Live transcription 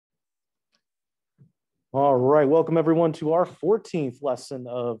All right, welcome everyone to our 14th lesson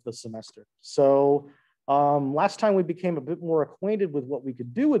of the semester. So last time we became a bit more acquainted with what we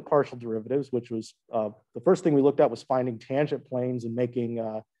could do with partial derivatives, which was the first thing we looked at was finding tangent planes and making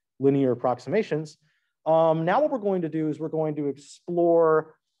linear approximations. Now what we're going to do is we're going to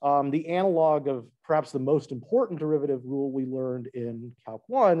explore the analog of perhaps the most important derivative rule we learned in Calc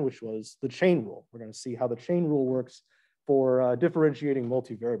 1, which was the chain rule. We're going to see how the chain rule works for differentiating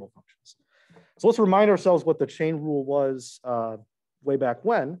multivariable functions. So let's remind ourselves what the chain rule was way back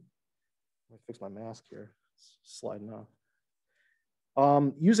when. Let me fix my mask here, it's sliding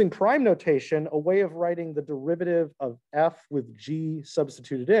off. Using prime notation, a way of writing the derivative of f with g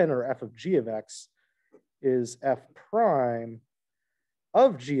substituted in, or f of g of x, is f prime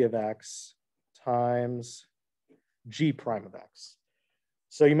of g of x times g prime of x.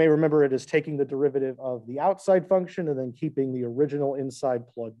 So you may remember it as taking the derivative of the outside function and then keeping the original inside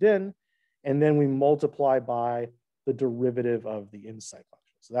plugged in. And then we multiply by the derivative of the inside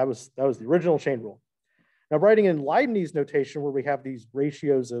function. So that was the original chain rule. Now, writing in Leibniz notation, where we have these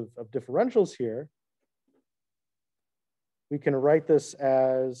ratios of differentials here, we can write this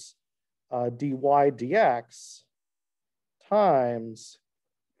as dy dx times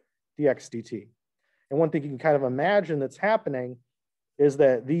dx dt. And one thing you can kind of imagine that's happening is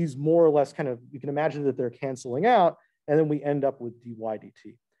that these more or less you can imagine that they're canceling out, and then we end up with dy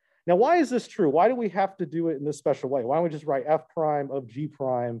dt. Now, why is this true? Why do we have to do it in this special way? Why don't we just write f prime of g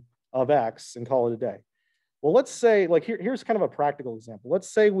prime of x and call it a day? Well, let's say, like here's kind of a practical example. Let's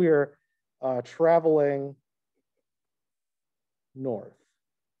say we're traveling north.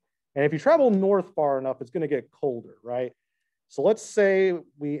 And if you travel north far enough, it's going to get colder, right? So let's say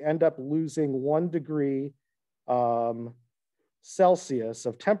we end up losing 1 degree Celsius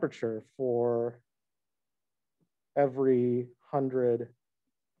of temperature for every 100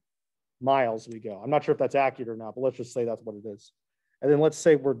 miles we go. I'm not sure if that's accurate or not, but let's just say that's what it is. And then let's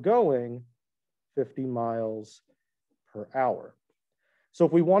say we're going 50 miles per hour. So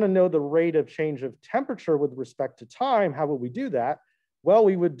if we want to know the rate of change of temperature with respect to time, how would we do that? Well,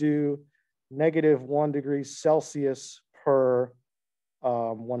 we would do negative 1 degree Celsius per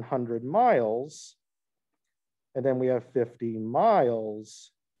 100 miles. And then we have 50 miles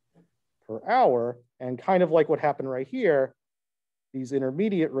per hour. And kind of like what happened right here, these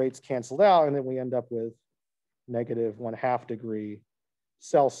intermediate rates canceled out, and then we end up with negative 1/2 degree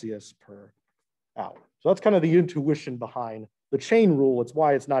Celsius per hour. So that's kind of the intuition behind the chain rule. It's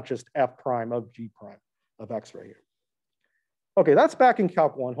why it's not just f prime of g prime of x right here. Okay, that's back in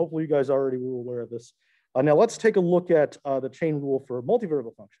Calc 1. Hopefully you guys already were aware of this. Now let's take a look at the chain rule for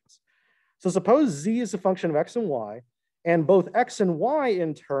multivariable functions. So suppose z is a function of x and y, and both x and y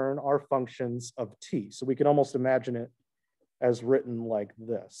in turn are functions of t. So we can almost imagine it as written like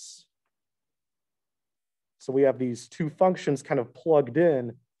this. So we have these two functions kind of plugged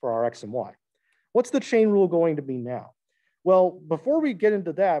in for our x and y. What's the chain rule going to be now? Well, before we get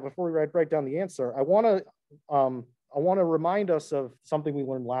into that, before we write down the answer, I want to remind us of something we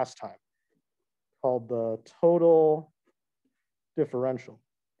learned last time called the total differential,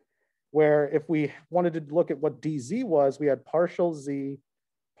 where if we wanted to look at what dz was, we had partial z,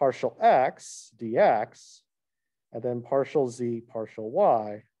 partial x, dx, and then partial z, partial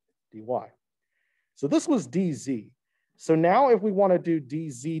y, dy. So this was dz. So now if we want to do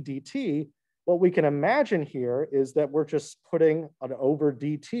dz dt, what we can imagine here is that we're just putting an over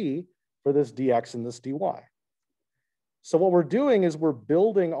dt for this dx and this dy. So what we're doing is we're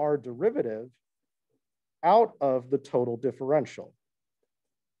building our derivative out of the total differential.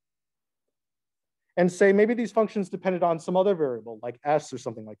 And say maybe these functions depended on some other variable like s or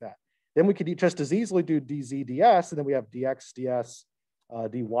something like that. Then we could just as easily do dz ds, and then we have dx ds,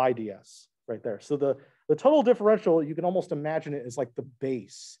 dy ds right there. So the total differential, you can almost imagine it as like the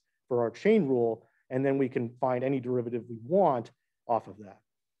base for our chain rule, and then we can find any derivative we want off of that.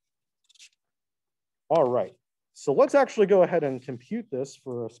 All right, so let's actually go ahead and compute this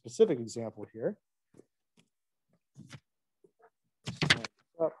for a specific example here.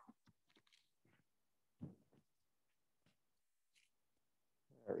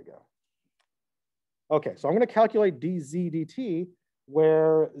 There we go. Okay, so I'm going to calculate dz dt,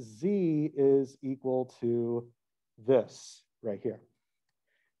 where z is equal to this right here.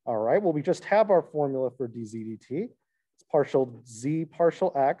 All right, well, we just have our formula for dz dt. It's partial z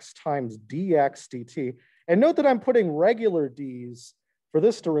partial x times dx dt. And note that I'm putting regular d's for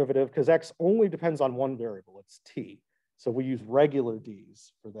this derivative because x only depends on one variable, it's t. So we use regular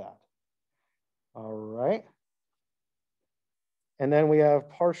d's for that. All right. And then we have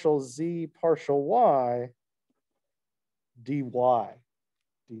partial z partial y dy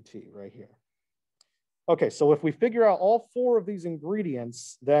dt right here. Okay, so if we figure out all four of these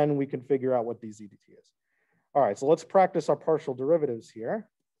ingredients, then we can figure out what dz dt is. All right, so let's practice our partial derivatives here.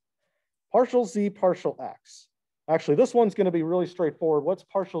 Partial z, partial x. Actually, this one's going to be really straightforward. What's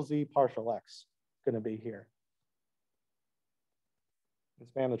partial z, partial x going to be here?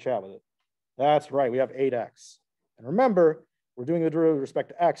 Let's spam the chat with it. That's right, we have 8x. And remember, we're doing the derivative with respect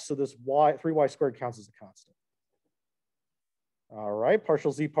to x, so this y, 3y squared counts as a constant. All right,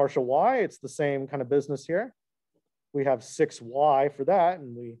 partial z, partial y, it's the same kind of business here. We have 6y for that,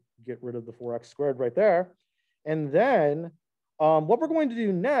 and we get rid of the 4x squared right there. And then what we're going to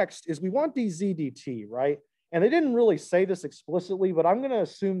do next is we want dz dt, right? And they didn't really say this explicitly, but I'm going to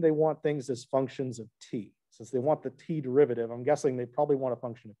assume they want things as functions of t. Since they want the t derivative, I'm guessing they probably want a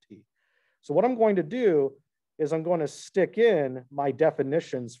function of t. So what I'm going to do is I'm going to stick in my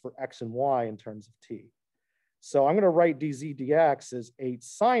definitions for x and y in terms of t. So I'm going to write dz dx as 8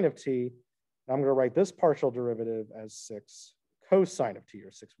 sine of t. And I'm going to write this partial derivative as 6 cosine of t, or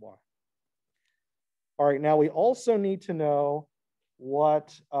 6y. All right, now we also need to know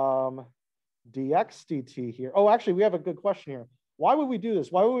what dx dt here. Oh, actually, we have a good question here. Why would we do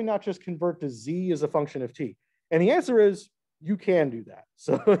this? Why would we not just convert to z as a function of t? And the answer is you can do that.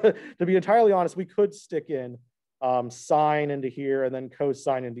 So to be entirely honest, we could stick in sine into here and then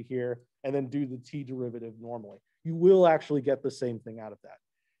cosine into here and then do the t derivative normally. You will actually get the same thing out of that.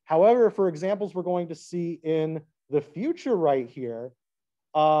 However, for examples we're going to see in the future right here,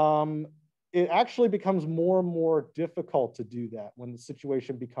 it actually becomes more and more difficult to do that when the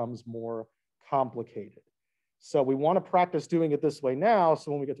situation becomes more complicated. So we want to practice doing it this way now,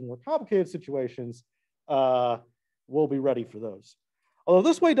 so when we get to more complicated situations, we'll be ready for those. Although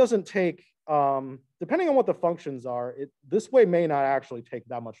this way doesn't take, depending on what the functions are, this way may not actually take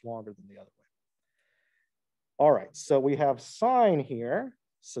that much longer than the other way. All right, so we have sine here.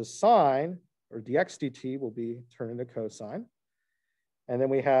 So sine, or dx dt, will be turned into cosine. And then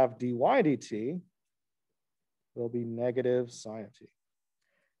we have dy dt will be negative sine of t.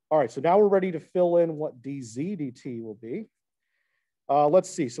 All right, so now we're ready to fill in what dz dt will be. Let's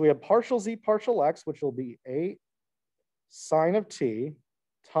see, so we have partial z, partial x, which will be 8 sine of t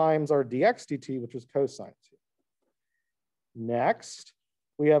times our dx dt, which is cosine of t. Next,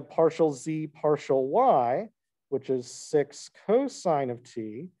 we have partial z, partial y, which is 6 cosine of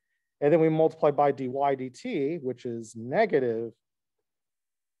t. And then we multiply by dy dt, which is negative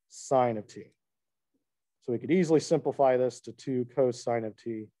sine of t. So we could easily simplify this to 2 cosine of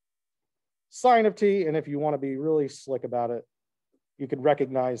t sine of t. And if you want to be really slick about it, you can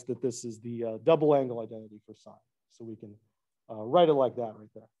recognize that this is the double angle identity for sine. So we can write it like that right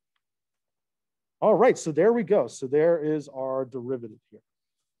there. All right, so there we go. So there is our derivative here.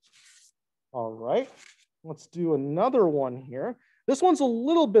 All right, let's do another one here. This one's a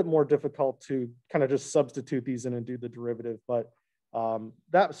little bit more difficult to kind of just substitute these in and do the derivative, but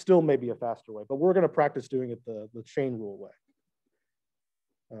that still may be a faster way, but we're going to practice doing it the chain rule way.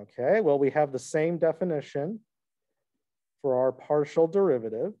 Okay, well, we have the same definition for our partial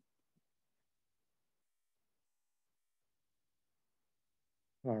derivative.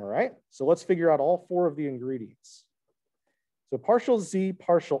 All right, so let's figure out all 4 of the ingredients. So partial z,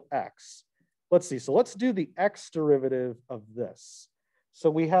 partial x. Let's see, so let's do the x derivative of this.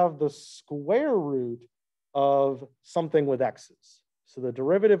 So we have the square root of something with x's. So the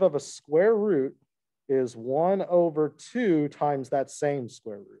derivative of a square root is 1 over 2 times that same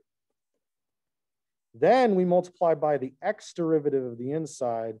square root. Then we multiply by the x derivative of the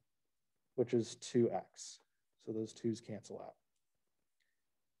inside, which is 2x. So those 2's cancel out.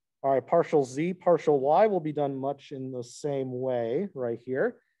 All right, partial z, partial y will be done much in the same way right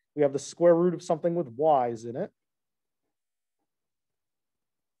here. We have the square root of something with y's in it.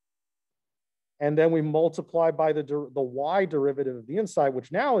 And then we multiply by the y derivative of the inside,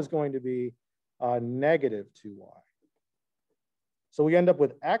 which now is going to be negative 2y. So we end up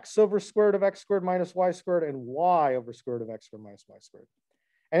with x over square root of x squared minus y squared and y over square root of x squared minus y squared.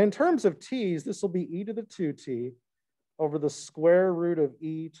 And in terms of t's, this will be e to the 2t over the square root of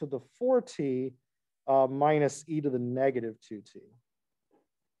e to the 4t minus e to the negative 2t.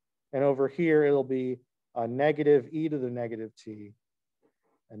 And over here, it'll be negative e to the negative t,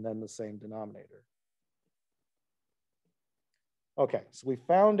 and then the same denominator. Okay, so we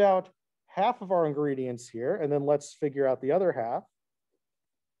found out half of our ingredients here, and then let's figure out the other half.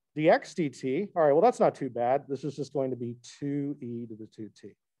 Dx dt, all right, well, that's not too bad. This is just going to be 2e to the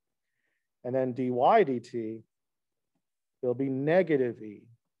 2t. And then dy dt, it'll be negative e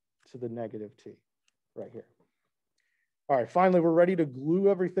to the negative t right here. All right, finally, we're ready to glue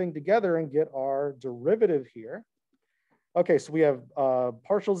everything together and get our derivative here. Okay, so we have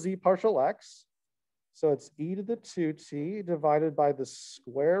partial z, partial x. So it's e to the 2t divided by the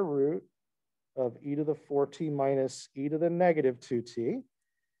square root of e to the 4t minus e to the negative 2t.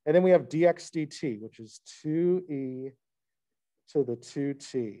 And then we have dx dt, which is 2e to the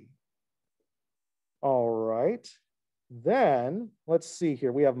 2t. All right. Then let's see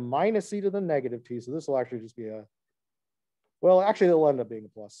here. We have minus e to the negative t. So this will actually just be a, well, actually it'll end up being a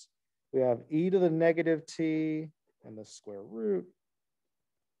plus. We have e to the negative t and the square root.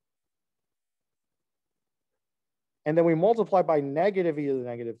 And then we multiply by negative e to the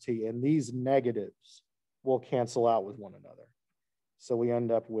negative t, and these negatives will cancel out with one another. So we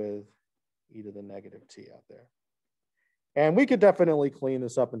end up with e to the negative t out there. And we could definitely clean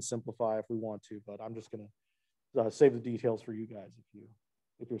this up and simplify if we want to, but I'm just going to save the details for you guys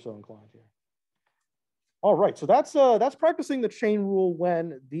if you're so inclined here. All right, so that's practicing the chain rule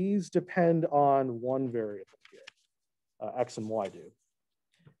when these depend on one variable here, x and y do.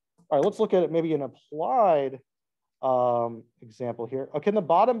 All right, let's look at it maybe an applied example here. Can the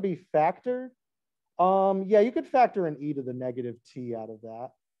bottom be factored? Yeah, you could factor an e to the negative t out of that.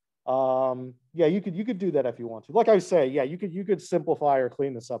 Yeah, you could do that if you want to. Like I say, yeah, you could simplify or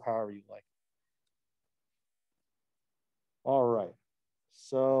clean this up however you like. All right,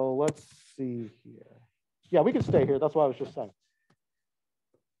 so let's see here. Yeah, we can stay here. That's what I was just saying.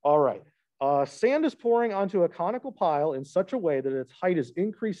 All right, sand is pouring onto a conical pile in such a way that its height is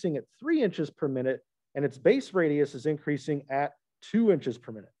increasing at 3 inches per minute and its base radius is increasing at 2 inches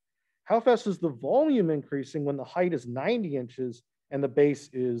per minute. How fast is the volume increasing when the height is 90 inches and the base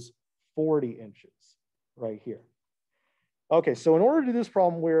is 40 inches right here? Okay, so in order to do this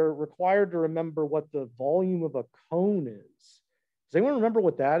problem, we're required to remember what the volume of a cone is. Does anyone remember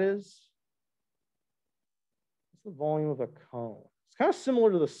what that is? What's the volume of a cone? It's kind of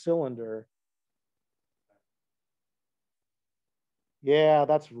similar to the cylinder. Yeah,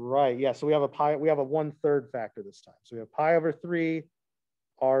 that's right. Yeah, so we have a 1/3 factor this time. So we have pi over 3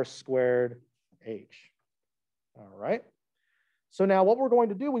 r squared h. All right. So now what we're going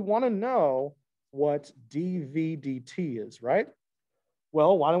to do, we want to know what dv dt is, right?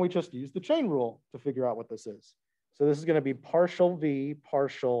 Well, why don't we just use the chain rule to figure out what this is? So this is going to be partial v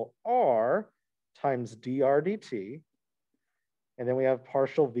partial r times dr dt. And then we have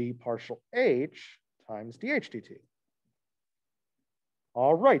partial v partial h times dh dt.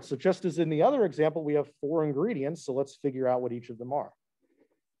 All right, so just as in the other example, we have 4 ingredients. So let's figure out what each of them are.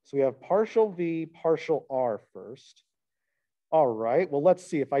 So we have partial v partial r first. All right, well, let's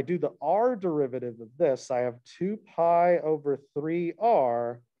see. If I do the r derivative of this, I have 2 pi over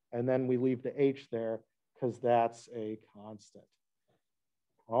 3r, and then we leave the h there because that's a constant.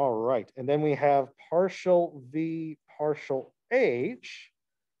 All right, and then we have partial v partial h.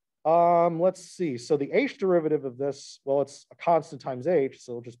 Let's see. So the h derivative of this, well, it's a constant times h,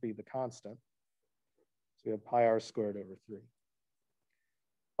 so it'll just be the constant. So we have pi r squared over 3.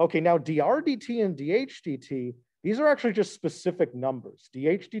 Okay, now dr dt and dh dt, these are actually just specific numbers.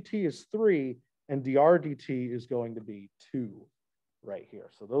 dh dt is 3, and dr dt is going to be 2 right here.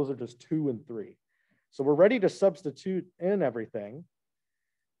 So those are just 2 and 3. So we're ready to substitute in everything.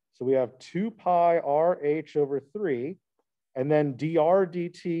 So we have 2 pi rh over 3, and then dr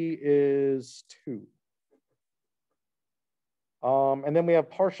dt is 2. And then we have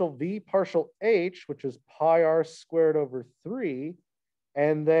partial v partial h, which is pi r squared over 3.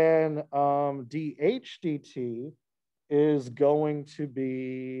 And then dh dt is going to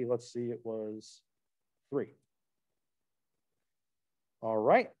be, let's see, it was 3. All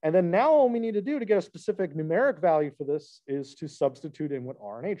right. And then now all we need to do to get a specific numeric value for this is to substitute in what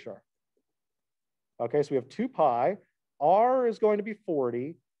r and h are. Okay, so we have 2 pi. R is going to be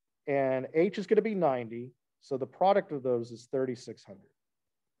 40, and h is going to be 90. So the product of those is 3,600.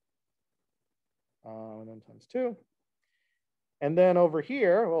 And then times 2. And then over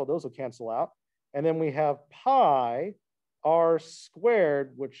here, well, those will cancel out. And then we have pi r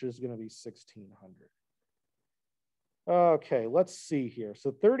squared, which is going to be 1,600. Okay, let's see here. So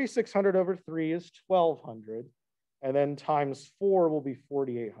 3,600 over 3 is 1,200. And then times 4 will be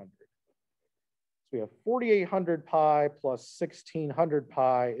 4,800. So we have 4,800 pi plus 1,600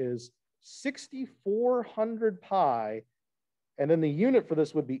 pi is 6,400 pi. And then the unit for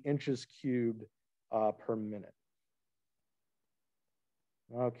this would be inches cubed per minute.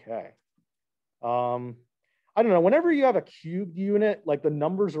 Okay. I don't know, whenever you have a cubed unit, like the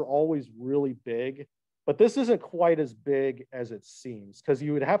numbers are always really big, but this isn't quite as big as it seems because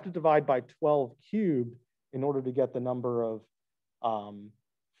you would have to divide by 12 cubed in order to get the number of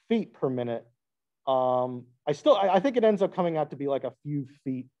feet per minute. I think it ends up coming out to be like a few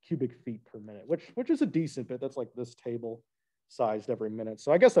cubic feet per minute, which is a decent bit. That's like this table sized every minute.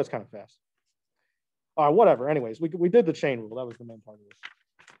 So I guess that's kind of fast. Whatever. Anyways, we did the chain rule. That was the main part of this.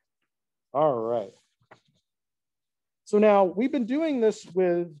 All right. So now we've been doing this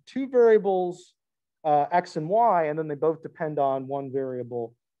with two variables, x and y, and then they both depend on one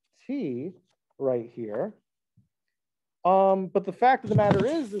variable, t, right here. But the fact of the matter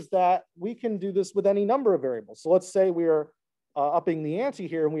is that we can do this with any number of variables. So let's say we are upping the ante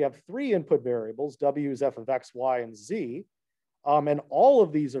here, and we have 3 input variables. W is f of x, y, and z. And all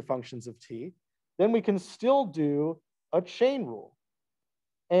of these are functions of t. Then we can still do a chain rule.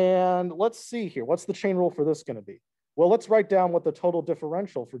 And let's see here. What's the chain rule for this going to be? Well, let's write down what the total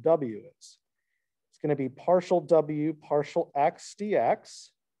differential for w is. It's going to be partial w partial x dx,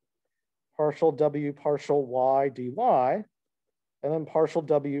 partial w partial y dy, and then partial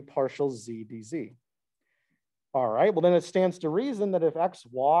w partial z dz. All right, well then it stands to reason that if x,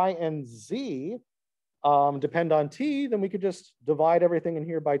 y, and z depend on t, then we could just divide everything in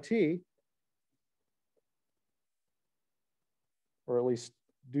here by t, or at least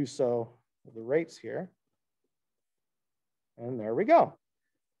do so with the rates here. And there we go.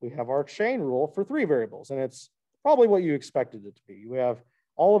 We have our chain rule for 3 variables, and it's probably what you expected it to be. We have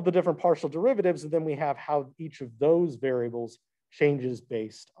all of the different partial derivatives, and then we have how each of those variables changes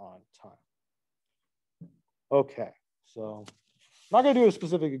based on time. Okay, so I'm not going to do a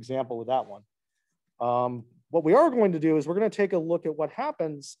specific example with that one. What we are going to do is we're going to take a look at what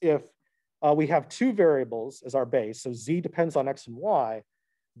happens if we have 2 variables as our base. So z depends on x and y,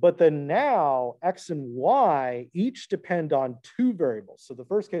 but then now x and y each depend on 2 variables. So the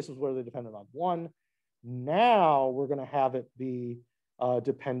first case was where they depended on 1. Now we're going to have it be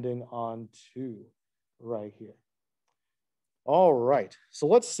depending on 2 right here. All right, so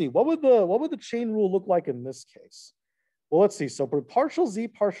let's see. What would the chain rule look like in this case? Well, let's see. So for partial z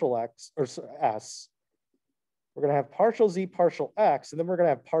partial x, or s, we're going to have partial z partial x, and then we're going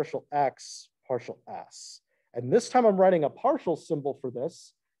to have partial x partial s. And this time I'm writing a partial symbol for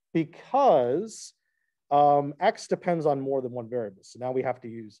this because x depends on more than one variable. So now we have to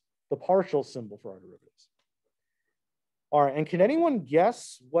use the partial symbol for our derivatives. All right, and can anyone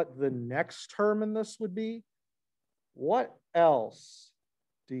guess what the next term in this would be? What else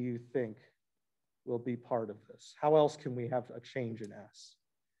do you think will be part of this? How else can we have a change in s?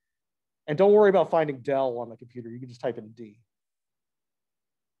 And don't worry about finding del on the computer. You can just type in d.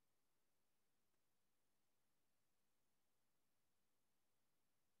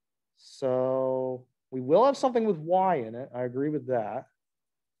 So we will have something with y in it. I agree with that.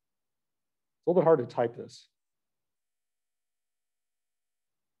 It's a little bit hard to type this.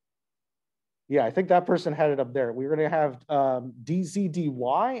 Yeah, I think that person had it up there. We're going to have dz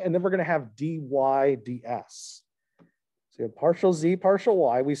dy, and then we're going to have dy ds. So you have partial z, partial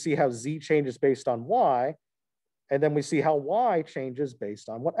y. We see how z changes based on y, and then we see how y changes based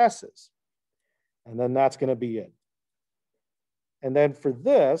on what s is. And then that's going to be it. And then for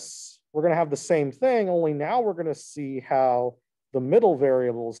this, we're going to have the same thing, only now we're going to see how the middle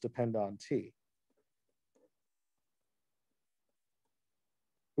variables depend on t.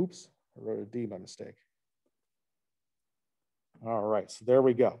 Oops, I wrote a d by mistake. All right, so there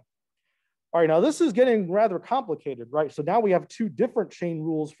we go. All right, now this is getting rather complicated, right? So now we have 2 different chain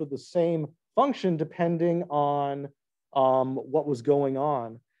rules for the same function depending on what was going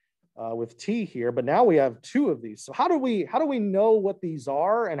on with t here, but now we have 2 of these. So how do we know what these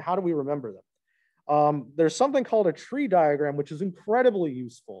are, and how do we remember them? There's something called a tree diagram, which is incredibly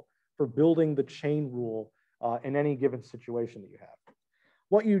useful for building the chain rule in any given situation that you have.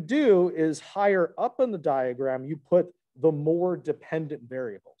 What you do is higher up in the diagram, you put the more dependent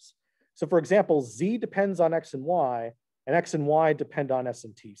variables. So for example, z depends on x and y depend on s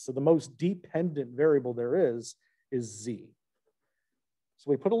and t. So the most dependent variable there is z. So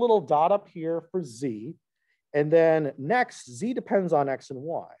we put a little dot up here for z, and then next, z depends on x and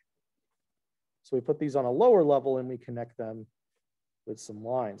y. So we put these on a lower level and we connect them with some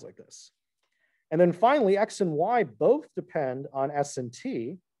lines like this. And then finally, x and y both depend on s and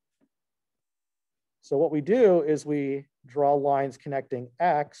t. So what we do is we draw lines connecting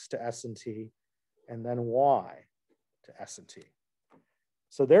x to s and t, and then y to s and t.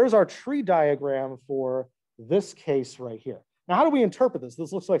 So there's our tree diagram for this case right here. Now, how do we interpret this?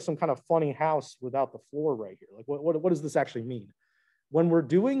 This looks like some kind of funny house without the floor right here. Like, what does this actually mean? When we're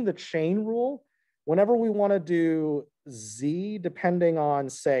doing the chain rule, whenever we want to do z depending on,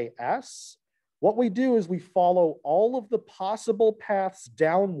 say, s, what we do is we follow all of the possible paths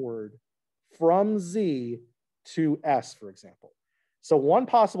downward from z to s, for example. So one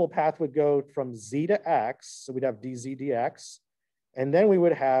possible path would go from z to x, so we'd have dz dx, and then we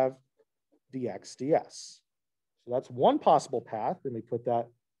would have dx ds. So that's one possible path, and we put that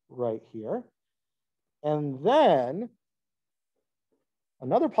right here. And then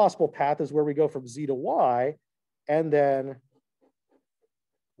another possible path is where we go from z to y and then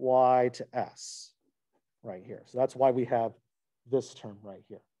y to s right here. So that's why we have this term right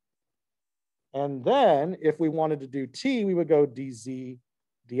here. And then if we wanted to do t, we would go dz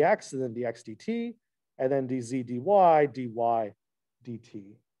dx and then dx dt, and then dz dy, dy dt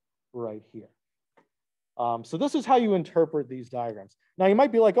right here. So this is how you interpret these diagrams. Now you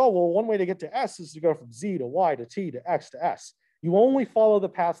might be like, oh, well, one way to get to S is to go from Z to Y to T to X to S. You only follow the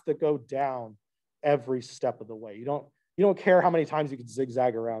paths that go down every step of the way. You don't care how many times you can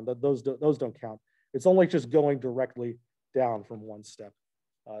zigzag around. Those don't count. It's only just going directly down from one step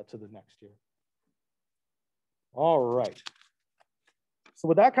to the next here. All right. So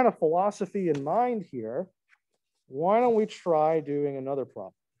with that kind of philosophy in mind here, why don't we try doing another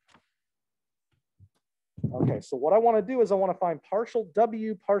problem? Okay, so what I want to do is I want to find partial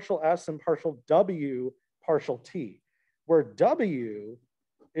W, partial S, and partial W, partial T, where W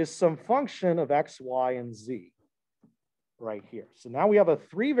is some function of X, Y, and Z right here. So now we have a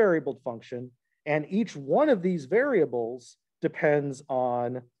 3-variable function, and each one of these variables depends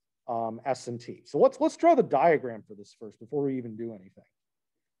on S and T. So let's draw the diagram for this first before we even do anything.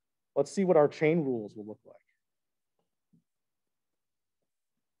 Let's see what our chain rules will look like.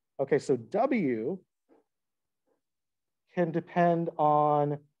 Okay, so W can depend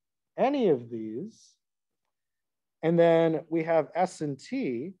on any of these. And then we have S and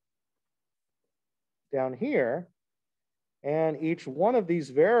T down here. And each one of these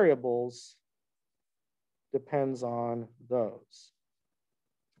variables depends on those.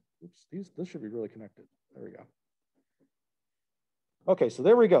 Oops, this should be really connected. There we go. Okay, so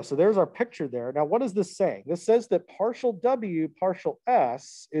there we go. So there's our picture there. Now, what is this saying? This says that partial W, partial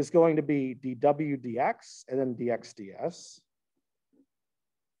S is going to be dW dx and then dx ds.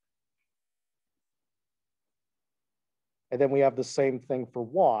 And then we have the same thing for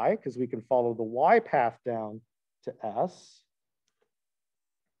Y because we can follow the Y path down to S.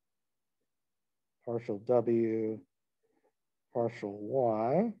 Partial W, partial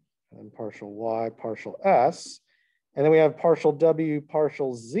Y, and partial Y, partial S. And then we have partial W,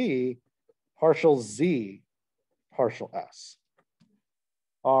 partial Z, partial S.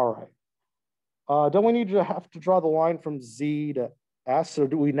 All right. Don't we need to have to draw the line from Z to S? Or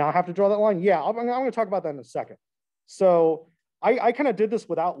do we now have to draw that line? Yeah, I'm going to talk about that in a second. So I kind of did this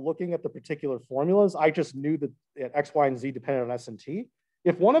without looking at the particular formulas. I just knew that X, Y, and Z depended on S and T.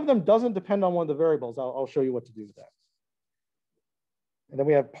 If one of them doesn't depend on one of the variables, I'll show you what to do with that. And then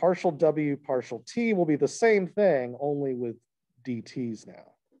we have partial W, partial T will be the same thing, only with DTs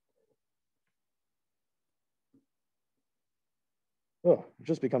now. Oh, it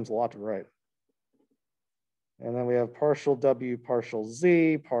just becomes a lot to write. And then we have partial W, partial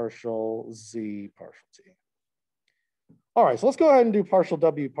Z, partial Z, partial T. All right, so let's go ahead and do partial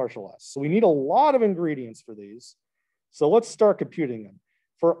W, partial S. So we need a lot of ingredients for these. So let's start computing them.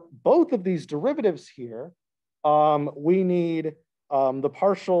 For both of these derivatives here, we need the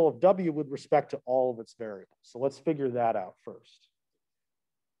partial of W with respect to all of its variables. So let's figure that out first.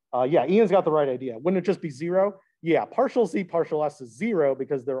 Yeah, Ian's got the right idea. Wouldn't it just be 0? Yeah, partial Z, partial S is 0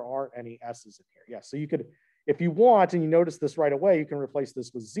 because there aren't any S's in here. Yeah, so you could, if you want, and you notice this right away, you can replace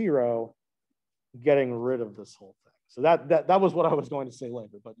this with 0, getting rid of this whole thing. So that was what I was going to say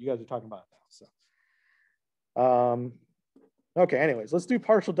later, but you guys are talking about it now. So, okay, anyways, let's do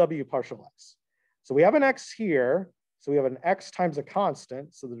partial W, partial X. So we have an X here. So we have an X times a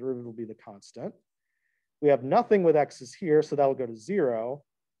constant. So the derivative will be the constant. We have nothing with X's here. So that will go to 0.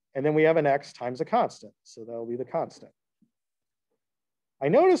 And then we have an X times a constant. So that will be the constant. I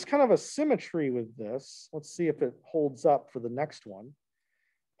noticed kind of a symmetry with this. Let's see if it holds up for the next one.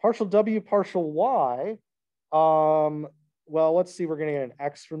 Partial W, partial Y. Well, let's see, we're going to get an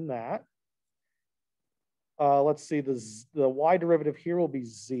X from that. Let's see, the Y derivative here will be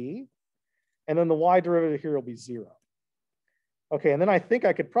Z. And then the Y derivative here will be 0. Okay, and then I think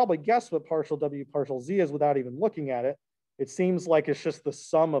I could probably guess what partial W, partial Z is without even looking at it. It seems like it's just the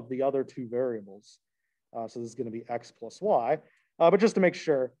sum of the other two variables. So this is going to be X plus Y. But just to make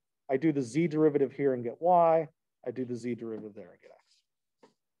sure, I do the Z derivative here and get Y. I do the Z derivative there and get X.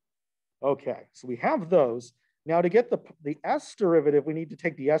 Okay, so we have those. Now to get the S derivative, we need to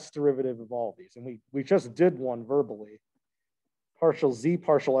take the S derivative of all of these. And we just did one verbally. Partial Z,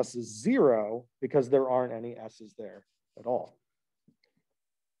 partial S is 0 because there aren't any S's there at all.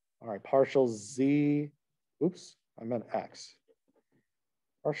 All right, partial Z, oops, I meant X.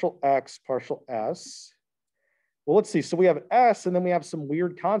 Partial X, partial S. Well, let's see. So we have S, and then we have some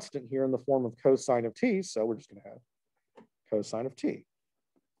weird constant here in the form of cosine of T. So we're just going to have cosine of T.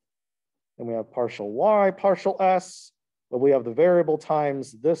 And we have partial y, partial s, but we have the variable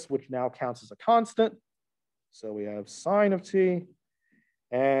times this, which now counts as a constant. So we have sine of t,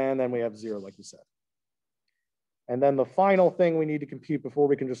 and then we have 0, like we said. And then the final thing we need to compute before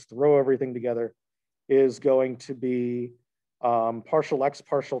we can just throw everything together is going to be partial x,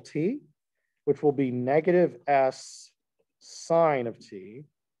 partial t, which will be negative s sine of t.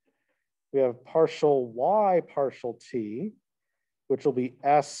 We have partial y, partial t, which will be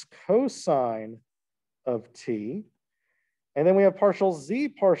s cosine of t. And then we have partial z,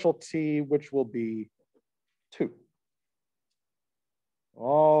 partial t, which will be 2.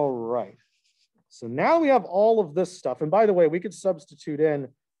 All right. So now we have all of this stuff. And by the way, we could substitute in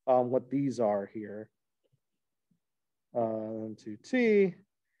what these are here. 2t,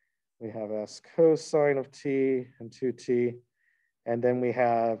 we have s cosine of t and 2t. And then we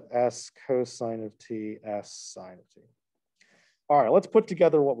have s cosine of t, s sine of t. All right, let's put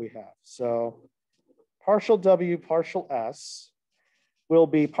together what we have. So partial w, partial s will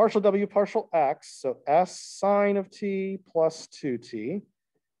be partial w, partial x. So s sine of t plus 2t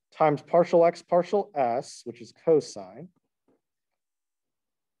times partial x, partial s, which is cosine.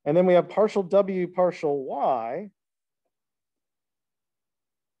 And then we have partial w, partial y,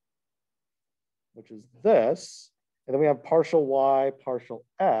 which is this. And then we have partial y, partial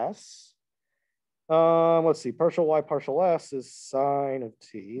s. Let's see, partial y, partial s is sine of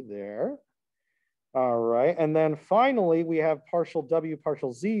t there. All right, and then finally we have partial w,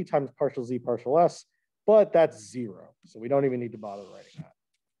 partial z times partial z, partial s, but that's 0. So we don't even need to bother writing that.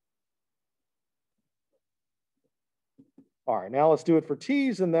 All right, now let's do it for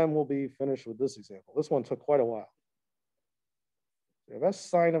t's and then we'll be finished with this example. This one took quite a while. We have s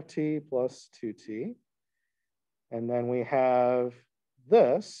sine of t plus 2t. And then we have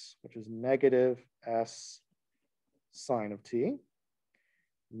this, which is negative s sine of t.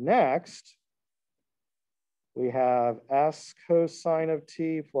 Next, we have s cosine of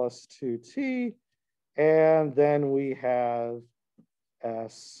t plus 2t. And then we have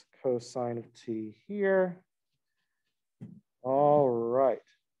s cosine of t here. All right.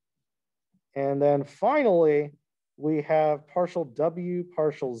 And then finally, we have partial w,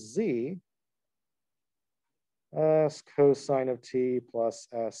 partial z, s cosine of t plus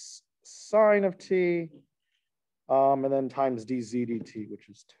s sine of t, and then times dz dt, which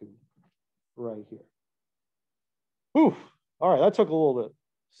is 2 right here. Whew. All right, that took a little bit.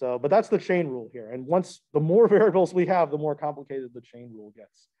 So, but that's the chain rule here. And once the more variables we have, the more complicated the chain rule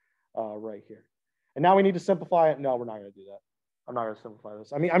gets right here. And now we need to simplify it. No, we're not going to do that. I'm not going to simplify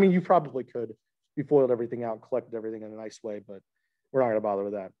this. I mean, you probably could if you foiled everything out, collected everything in a nice way, but we're not going to bother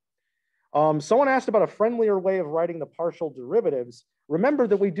with that. Someone asked about a friendlier way of writing the partial derivatives. Remember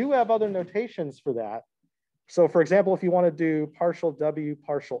that we do have other notations for that. So for example, if you want to do partial w,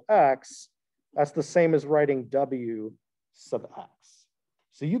 partial x, that's the same as writing w sub x.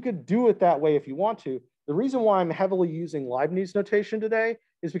 So you could do it that way if you want to. The reason why I'm heavily using Leibniz notation today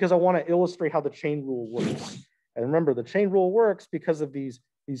is because I want to illustrate how the chain rule works. And remember, the chain rule works because of these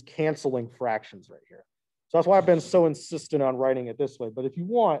canceling fractions right here. So that's why I've been so insistent on writing it this way. But if you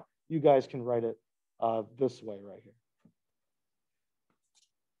want, you guys can write it this way right here.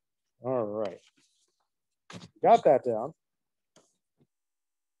 All right. Got that down.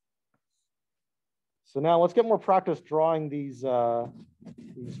 So now let's get more practice drawing these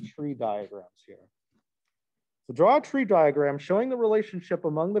tree diagrams here. So draw a tree diagram showing the relationship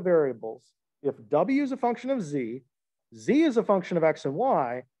among the variables if w is a function of z, z is a function of x and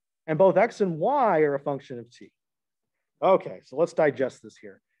y, and both x and y are a function of t. Okay, so let's digest this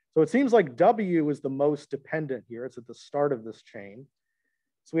here. So it seems like w is the most dependent here. It's at the start of this chain.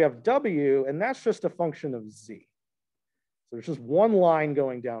 So we have w, and that's just a function of z. So there's just one line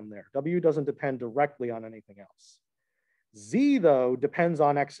going down there. W doesn't depend directly on anything else. Z, though, depends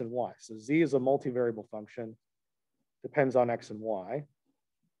on x and y. So z is a multivariable function, depends on x and y.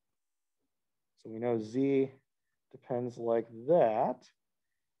 So we know z depends like that.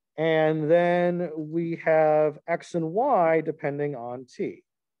 And then we have x and y depending on t.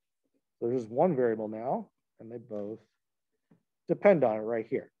 So there's one variable now, and they both depend on it right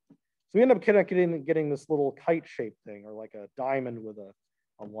here. So we end up getting this little kite-shaped thing, or like a diamond with a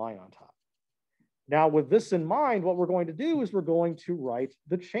line on top. Now, with this in mind, what we're going to do is we're going to write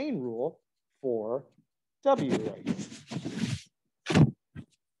the chain rule for w right here.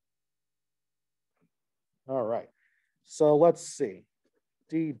 All right, so let's see.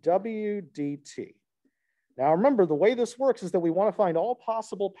 dw dt. Now remember, the way this works is that we want to find all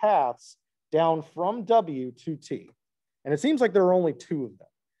possible paths down from w to t. And it seems like there are only two of them.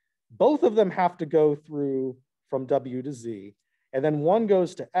 Both of them have to go through from w to z. and then one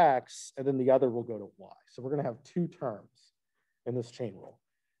goes to x, and then the other will go to y. So we're going to have two terms in this chain rule.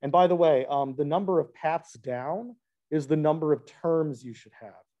 And by the way, the number of paths down is the number of terms you should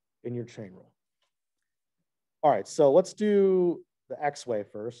have in your chain rule. All right, so let's do the x way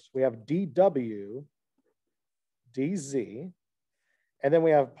first. We have dw dz, and then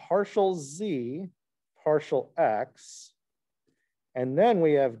we have partial z, partial x, and then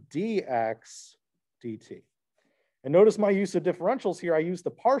we have dx dt. And notice my use of differentials here. I use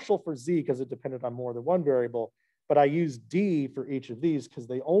the partial for z because it depended on more than one variable, but I use d for each of these because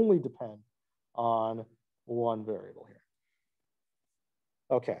they only depend on one variable here.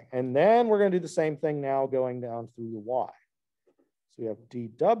 Okay, and then we're going to do the same thing now going down through the y. So we have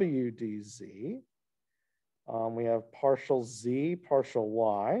dw dz, we have partial z, partial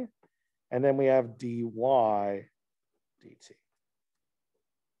y, and then we have dy dt.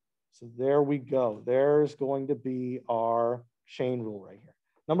 So there we go. There's going to be our chain rule right here.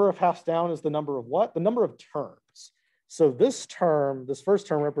 Number of paths down is the number of what? The number of terms. So this term, this first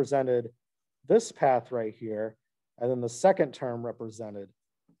term represented this path right here, and then the second term represented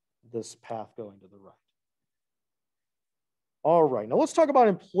this path going to the right. All right, now let's talk about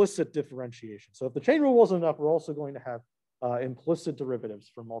implicit differentiation. So if the chain rule wasn't enough, we're also going to have implicit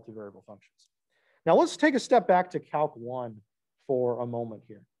derivatives for multivariable functions. Now let's take a step back to Calc 1 for a moment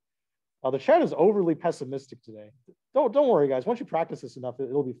here. The chat is overly pessimistic today. Don't worry, guys. Once you practice this enough,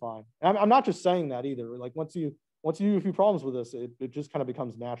 it'll be fine. And I'm not just saying that either. Like once you do a few problems with this, it just kind of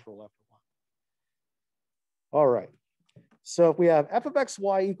becomes natural after a while. All right. So if we have f of x,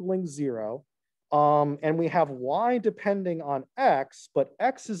 y equaling 0, and we have y depending on x, but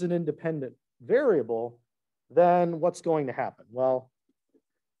x is an independent variable, then what's going to happen? Well,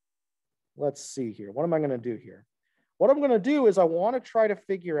 let's see here. What am I going to do here? What I'm going to do is I want to try to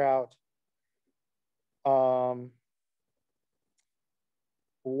figure out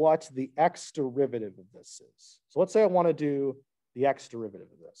what the x derivative of this is. So let's say I want to do the x derivative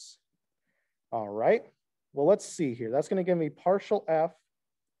of this. All right. Well, let's see here. That's going to give me partial f,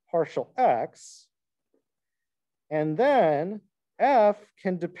 partial x. And then f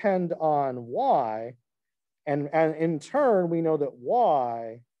can depend on y. And in turn, we know that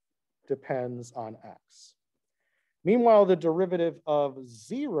y depends on x. Meanwhile, the derivative of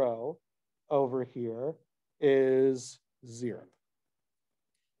 0 over here is 0.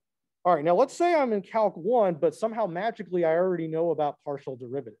 All right, now let's say I'm in Calc 1, but somehow magically I already know about partial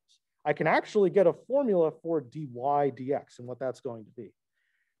derivatives. I can actually get a formula for dy dx and what that's going to be.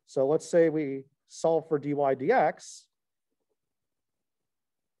 So let's say we solve for dy dx.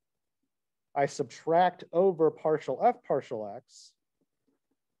 I subtract over partial f partial x.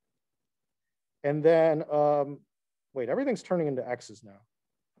 And then, wait, everything's turning into x's now.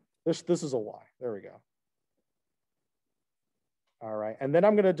 This is a y. There we go. All right, and then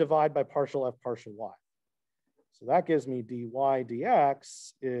I'm going to divide by partial f partial y. So that gives me dy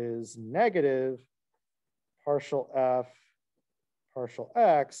dx is negative partial f partial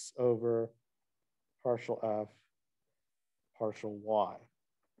x over partial f partial y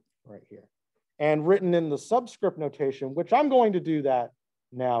right here. And written in the subscript notation, which I'm going to do that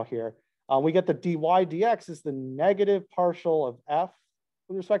now here, we get the dy dx is the negative partial of f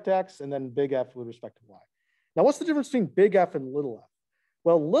with respect to x, and then big F with respect to y. Now, what's the difference between big F and little f?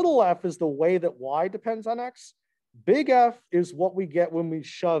 Well, little f is the way that y depends on x. Big F is what we get when we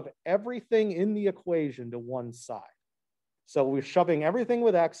shove everything in the equation to one side. So we're shoving everything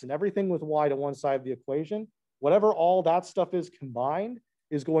with x and everything with y to one side of the equation. Whatever all that stuff is combined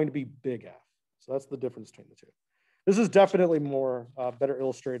is going to be big F. So that's the difference between the two. This is definitely more better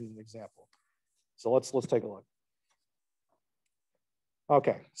illustrated in an example. So let's take a look.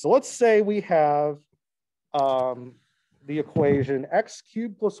 Okay, so let's say we have the equation x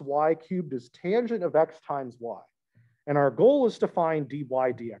cubed plus y cubed is tangent of x times y. And our goal is to find dy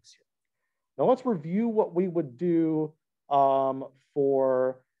dx here. Now let's review what we would do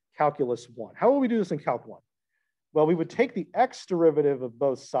for calculus 1. How would we do this in Calc 1? Well, we would take the x derivative of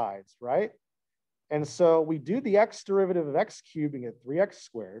both sides, right? And so we do the x derivative of x cubed and get 3x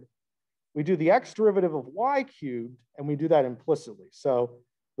squared. We do the x derivative of y cubed, and we do that implicitly. So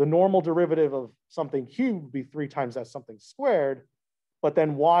the normal derivative of something cubed would be 3 times that something squared, but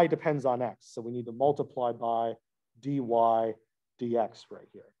then y depends on x. So we need to multiply by dy dx right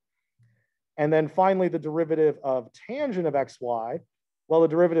here. And then finally, the derivative of tangent of xy. Well, the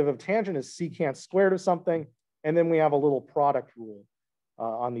derivative of tangent is secant squared of something. And then we have a little product rule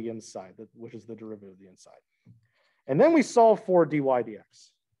on the inside, which is the derivative of the inside. And then we solve for dy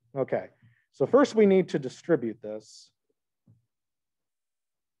dx. Okay, so first we need to distribute this.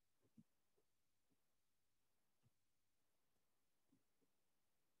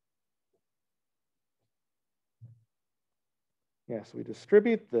 Yeah, so we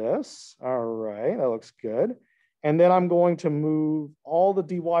distribute this. All right, that looks good. And then I'm going to move all the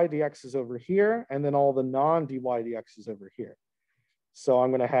dy dx's over here, and then all the non-dy dx's over here. So I'm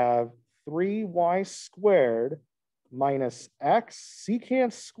going to have 3y squared minus x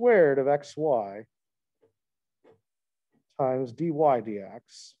secant squared of xy times dy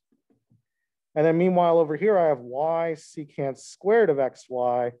dx. And then meanwhile, over here, I have y secant squared of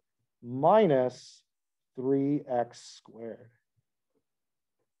xy minus 3x squared.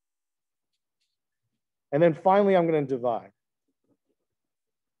 And then finally, I'm going to divide.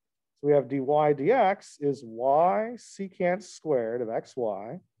 So we have dy dx is y secant squared of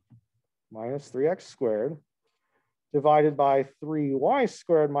xy minus 3x squared divided by 3y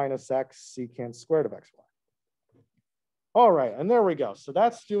squared minus x secant squared of xy. All right, and there we go. So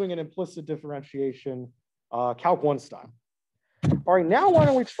that's doing an implicit differentiation, Calc 1 style. All right, now why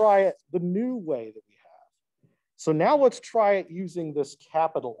don't we try it the new way that we have. So now let's try it using this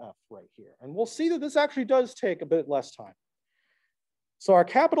capital F right here. And we'll see that this actually does take a bit less time. So our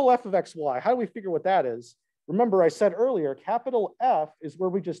capital F of xy, how do we figure what that is? Remember, I said earlier, capital F is where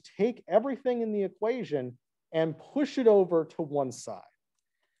we just take everything in the equation and push it over to one side.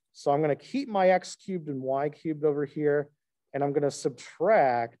 So I'm going to keep my x cubed and y cubed over here, and I'm going to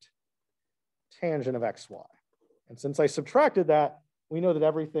subtract tangent of xy. And since I subtracted that, we know that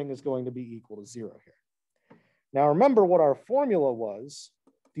everything is going to be equal to 0 here. Now remember what our formula was.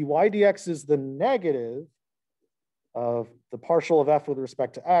 dy dx is the negative of the partial of f with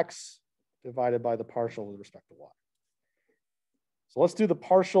respect to x divided by the partial with respect to y. So let's do the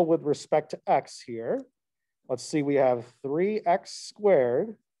partial with respect to x here. Let's see, we have 3x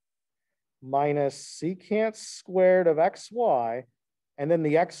squared minus secant squared of xy, and then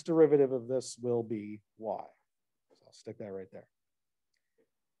the x derivative of this will be y. So I'll stick that right there.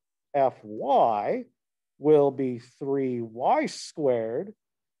 Fy will be 3y squared,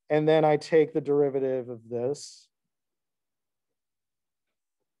 and then I take the derivative of this.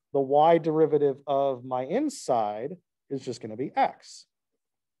 The y derivative of my inside is just going to be x.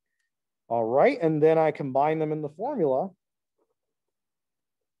 All right, and then I combine them in the formula.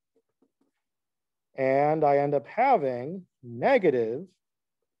 And I end up having negative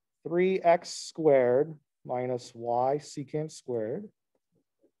 3x squared minus y secant squared.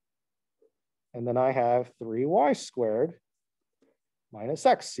 And then I have 3y squared minus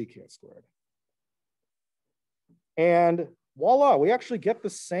x secant squared. And voila, we actually get the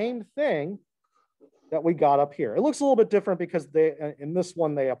same thing that we got up here. It looks a little bit different because in this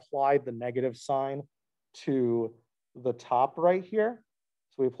one, they applied the negative sign to the top right here.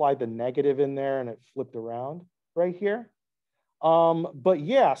 So we applied the negative in there and it flipped around right here. But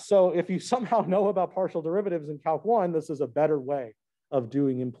yeah, so if you somehow know about partial derivatives in Calc 1, this is a better way of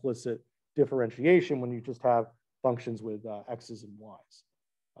doing implicit differentiation when you just have functions with x's and y's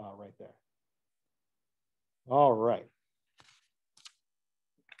right there. All right.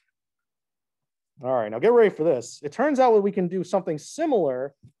 All right, now get ready for this. It turns out that we can do something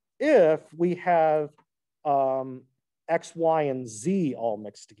similar if we have x, y, and z all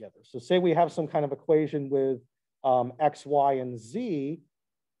mixed together. So say we have some kind of equation with x, y, and z,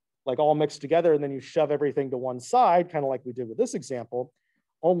 like all mixed together, and then you shove everything to one side, kind of like we did with this example,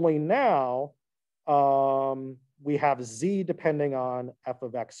 only now we have z depending on f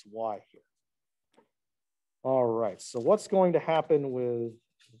of x, y here. All right, so what's going to happen with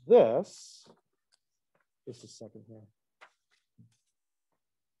this? Just a second here.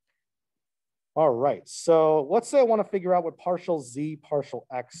 All right, so let's say I want to figure out what partial z, partial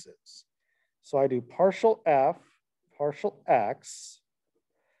x is. So I do partial f, partial x,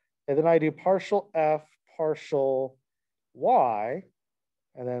 and then I do partial f, partial y,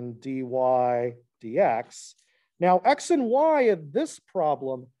 and then dy, dx. Now, x and y in this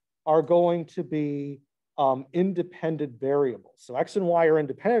problem are going to be independent variables. So x and y are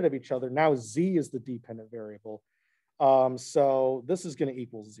independent of each other. Now z is the dependent variable. So this is going to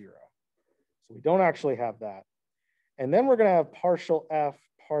equal 0. So we don't actually have that. And then we're going to have partial f,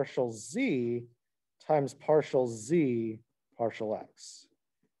 partial z times partial z, partial x.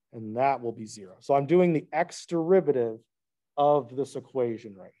 And that will be 0. So I'm doing the x derivative of this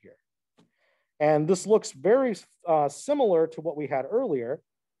equation right here. And this looks very similar to what we had earlier.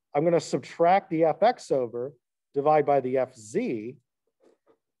 I'm going to subtract the fx over, divide by the fz,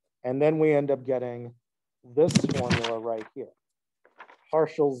 and then we end up getting this formula right here.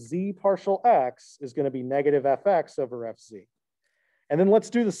 Partial z, partial x is going to be negative fx over fz. And then let's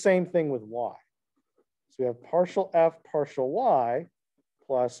do the same thing with y. So we have partial f, partial y,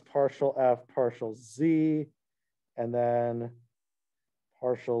 plus partial f, partial z, and then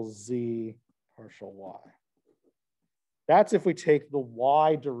partial z, partial y. That's if we take the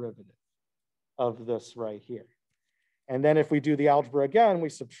y derivative of this right here. And then if we do the algebra again, we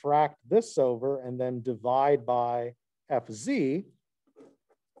subtract this over and then divide by fz,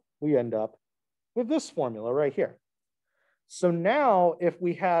 we end up with this formula right here. So now if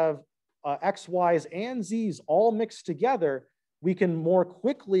we have x, y's, and z's all mixed together, we can more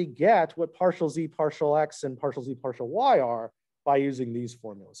quickly get what partial z, partial x, and partial z, partial y are by using these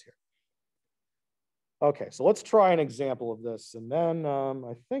formulas here. Okay, so let's try an example of this, and then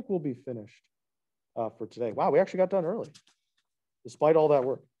I think we'll be finished for today. Wow, we actually got done early, despite all that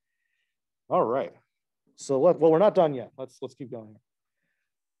work. All right, so well, we're not done yet. Let's keep going.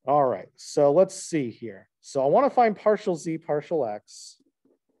 All right, so let's see here. So I want to find partial z, partial x.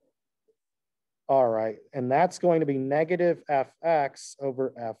 All right, and that's going to be negative fx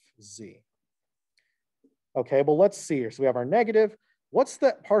over fz. Okay, well, let's see here. So we have our negative. What's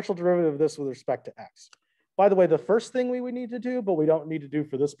the partial derivative of this with respect to x? By the way, the first thing we would need to do, but we don't need to do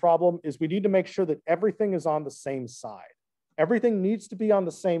for this problem, is we need to make sure that everything is on the same side. Everything needs to be on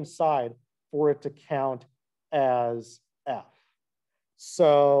the same side for it to count as f.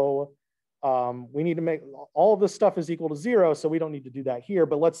 So we need to make all of this stuff is equal to 0, so we don't need to do that here.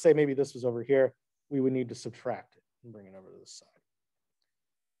 But let's say maybe this was over here. We would need to subtract it and bring it over to this side.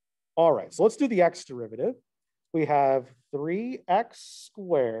 All right, so let's do the x derivative. We have 3x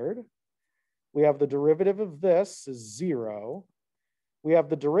squared. We have the derivative of this is 0. We have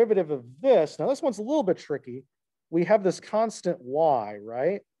the derivative of this. Now this one's a little bit tricky. We have this constant y,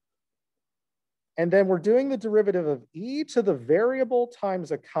 right? And then we're doing the derivative of e to the variable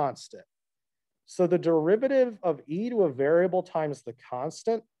times a constant. So the derivative of e to a variable times the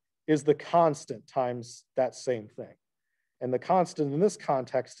constant is the constant times that same thing. And the constant in this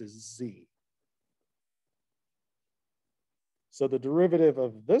context is z. So the derivative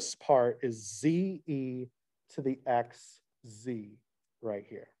of this part is ze to the xz right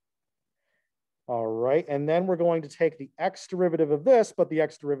here. All right, and then we're going to take the x derivative of this, but the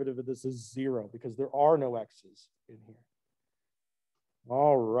x derivative of this is 0 because there are no x's in here.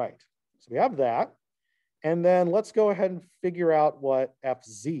 All right, so we have that. And then let's go ahead and figure out what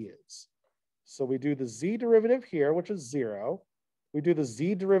fz is. So we do the z derivative here, which is 0. We do the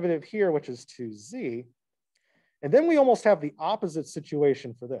z derivative here, which is 2z. And then we almost have the opposite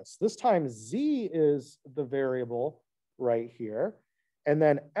situation for this. This time z is the variable right here. And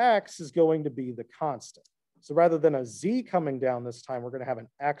then x is going to be the constant. So rather than a z coming down this time, we're going to have an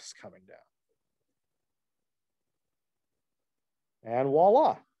x coming down. And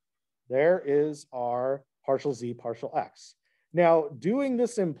voila, there is our partial z, partial x. Now, doing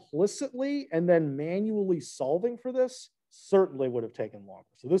this implicitly and then manually solving for this certainly would have taken longer.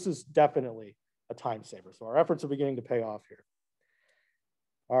 So this is definitely a time saver. So our efforts are beginning to pay off here.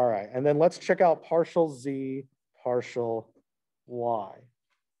 All right, and then let's check out partial z, partial y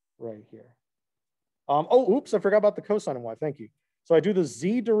right here. Oh, oops, I forgot about the cosine of y. Thank you. So I do the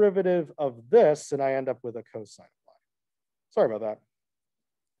z derivative of this, and I end up with a cosine of y. Sorry about that.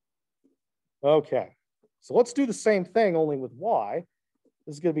 Okay, so let's do the same thing, only with y.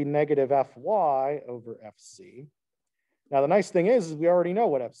 This is going to be negative fy over fz. Now, the nice thing is we already know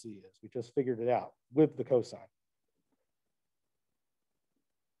what fz is. We just figured it out with the cosine.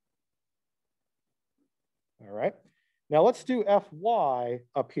 All right. Now, let's do fy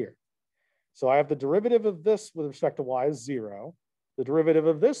up here. So I have the derivative of this with respect to y is 0. The derivative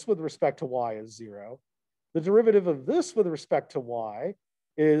of this with respect to y is 0. The derivative of this with respect to y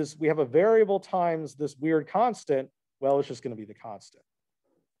is we have a variable times this weird constant. Well, it's just going to be the constant.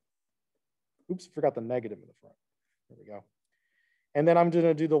 Oops, forgot the negative in the front. There we go. And then I'm going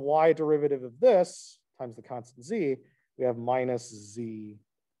to do the y derivative of this times the constant z. We have minus z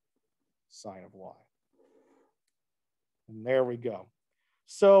sine of y. And there we go.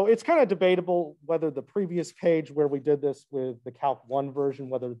 So it's kind of debatable whether the previous page where we did this with the Calc 1 version,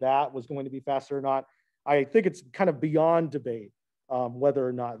 whether that was going to be faster or not. I think it's kind of beyond debate whether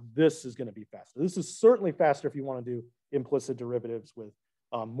or not this is going to be faster. This is certainly faster if you want to do implicit derivatives with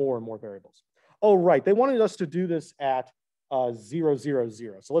more and more variables. Oh, right. They wanted us to do this at 0, 0,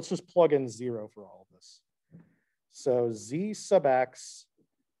 0. So let's just plug in 0 for all of this. So z sub x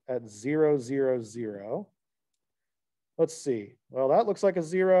at 0, 0, 0. Let's see. Well, that looks like a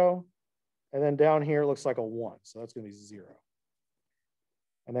 0. And then down here, it looks like a 1. So that's going to be 0.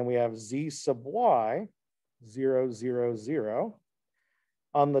 And then we have z sub y, 0, 0, 0.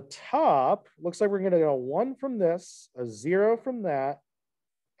 On the top, looks like we're going to get a 1 from this, a 0 from that,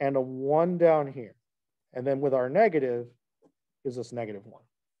 and a 1 down here. And then with our negative, gives us negative 1.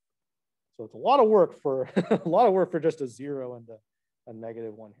 So it's a lot of work for a lot of work for just a 0 and a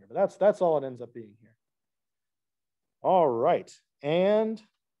negative 1 here. But that's all it ends up being here. All right. And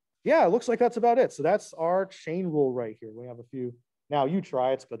yeah, it looks like that's about it. So that's our chain rule right here. We have a few. Now you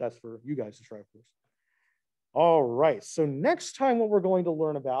try it, but that's for you guys to try first. All right. So next time what we're going to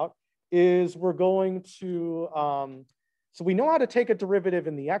learn about is we're going to, so we know how to take a derivative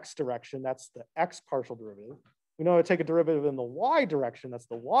in the x direction. That's the x partial derivative. We know how to take a derivative in the y direction. That's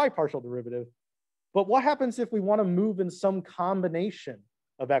the y partial derivative. But what happens if we want to move in some combination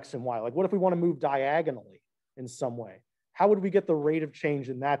of x and y? Like what if we want to move diagonally in some way? How would we get the rate of change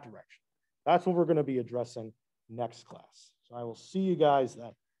in that direction? That's what we're going to be addressing next class. So I will see you guys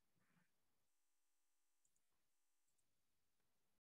then.